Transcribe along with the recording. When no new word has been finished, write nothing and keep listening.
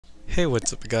Hey,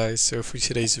 what's up guys? So for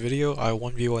today's video, I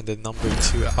 1v1 the number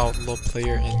 2 Outlaw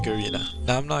player in Garena.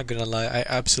 Now I'm not gonna lie, I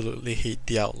absolutely hate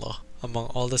the Outlaw. Among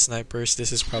all the snipers,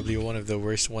 this is probably one of the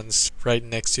worst ones, right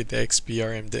next to the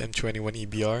XPR and the M21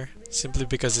 EBR. Simply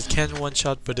because it can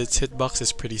one-shot but its hitbox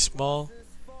is pretty small,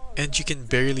 and you can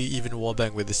barely even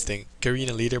wallbang with this thing.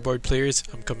 Garena leaderboard players,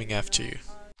 I'm coming after you.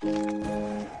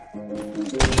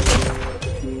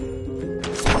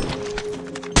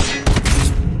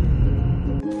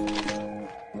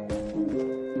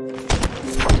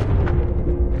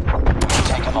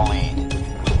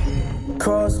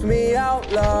 Crossed me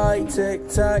out like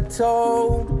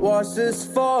tic-tac-toe. Watch this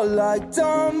fall like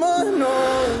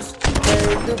dominoes.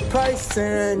 Paid the price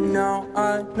and now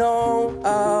I know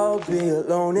I'll be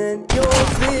alone and you'll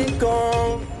be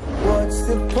gone. What's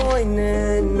the point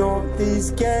in all these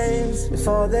games if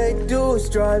all they do is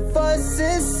drive us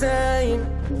insane?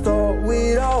 Thought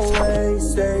we'd always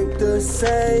stay the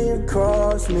same.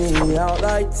 Cross me out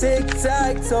like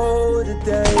tic-tac-toe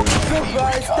today.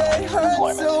 Goodbyes, they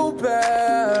hurt so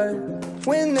bad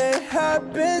when they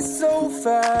happen so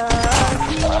fast.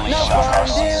 Now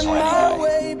finding my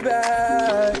way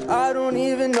back, I don't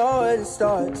even know where to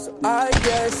start. So I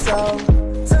guess I'll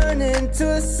turn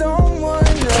into someone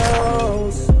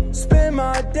else. Spend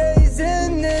my days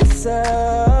in this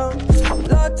cell,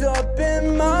 locked up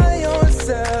in my own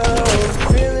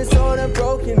self, feeling so damn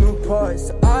broken apart.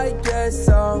 So I guess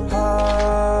I'll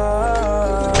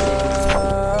hide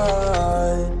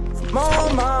from all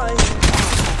my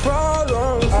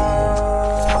problems. I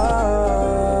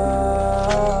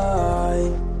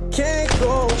can't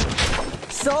go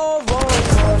so wrong.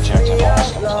 Cross me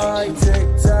out like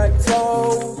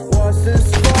tic-tac-toe. Watch this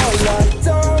fall like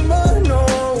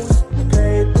dominoes.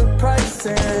 Paid the price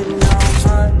and now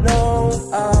I know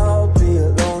I'll be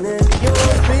alone and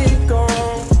you'll be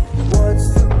gone. What's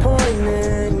the point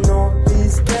in all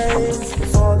these games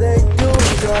if all they do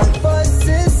is drive us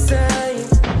insane?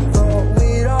 Thought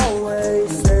we'd always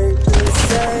stay the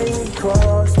same.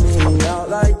 Cross me out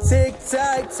like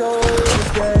tic-tac-toe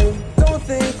today. Don't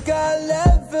think I'll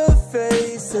ever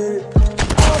face it.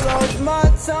 All of my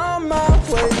time I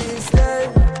wasted.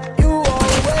 You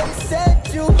always said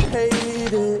you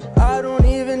hated it. I don't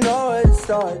even know where to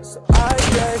start. So I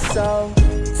guess I'll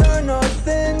turn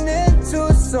nothing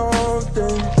into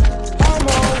something. I'm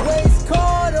always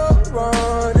caught up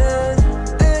running,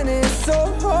 and it's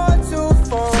so hard to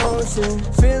function.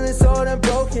 Feeling so damn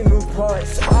broken apart.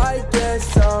 So I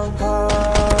guess I'll hide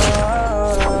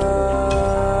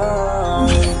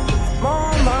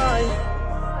all my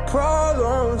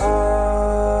problems. I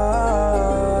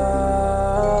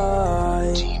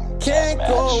can't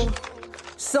go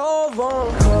so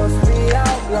wrong. Cross me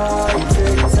out like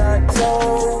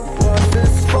tic-tac-toe. Watch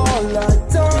this fall like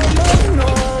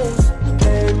dominoes.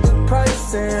 Paid the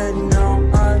price and now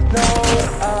I know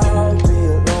I'll be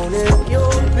alone and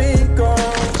you'll be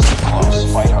gone. What's the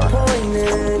point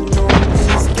in all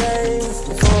these games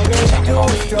if all they do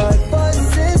is drive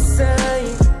us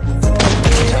insane? Thought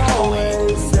we'd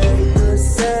always stay the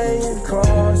same.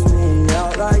 Cross me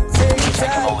out like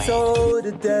tic-tac-toe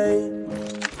today.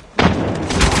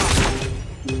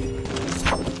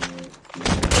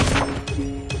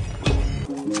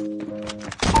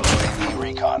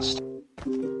 Const.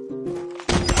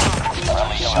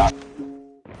 Early shot.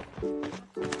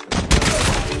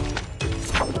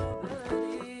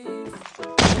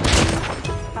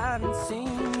 Haven't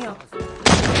seen you.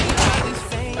 Haven't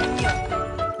seen you.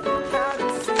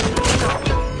 Haven't seen you.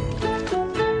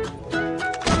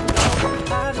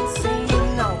 Haven't seen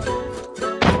you.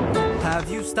 Have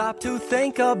you stopped to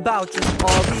think about just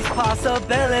all these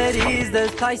possibilities?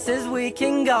 There's places we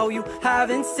can go you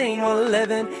haven't seen. We're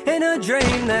living in a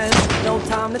dream. There's no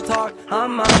time to talk,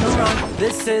 I'm on the run.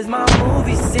 This is my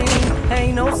movie scene,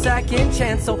 ain't no second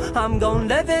chance, so I'm gon'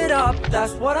 live it up,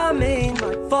 that's what I mean.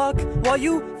 Like fuck what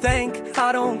you think,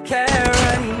 I don't care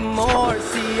anymore.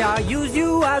 See, I use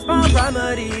you as my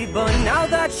remedy, but now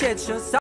that shit's just